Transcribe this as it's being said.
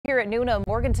at noon, a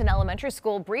Morganton Elementary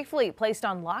School briefly placed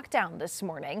on lockdown this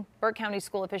morning. Burke County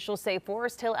School officials say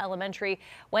Forest Hill Elementary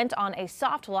went on a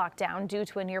soft lockdown due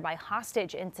to a nearby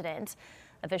hostage incident.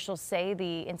 Officials say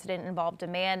the incident involved a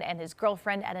man and his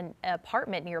girlfriend at an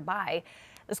apartment nearby.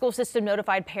 The school system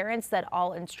notified parents that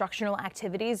all instructional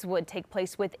activities would take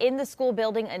place within the school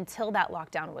building until that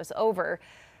lockdown was over.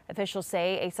 Officials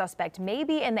say a suspect may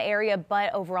be in the area,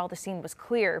 but overall the scene was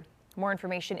clear. More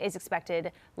information is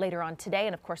expected later on today,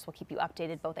 and of course we'll keep you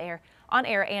updated both on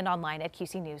air and online at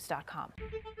qcnews.com.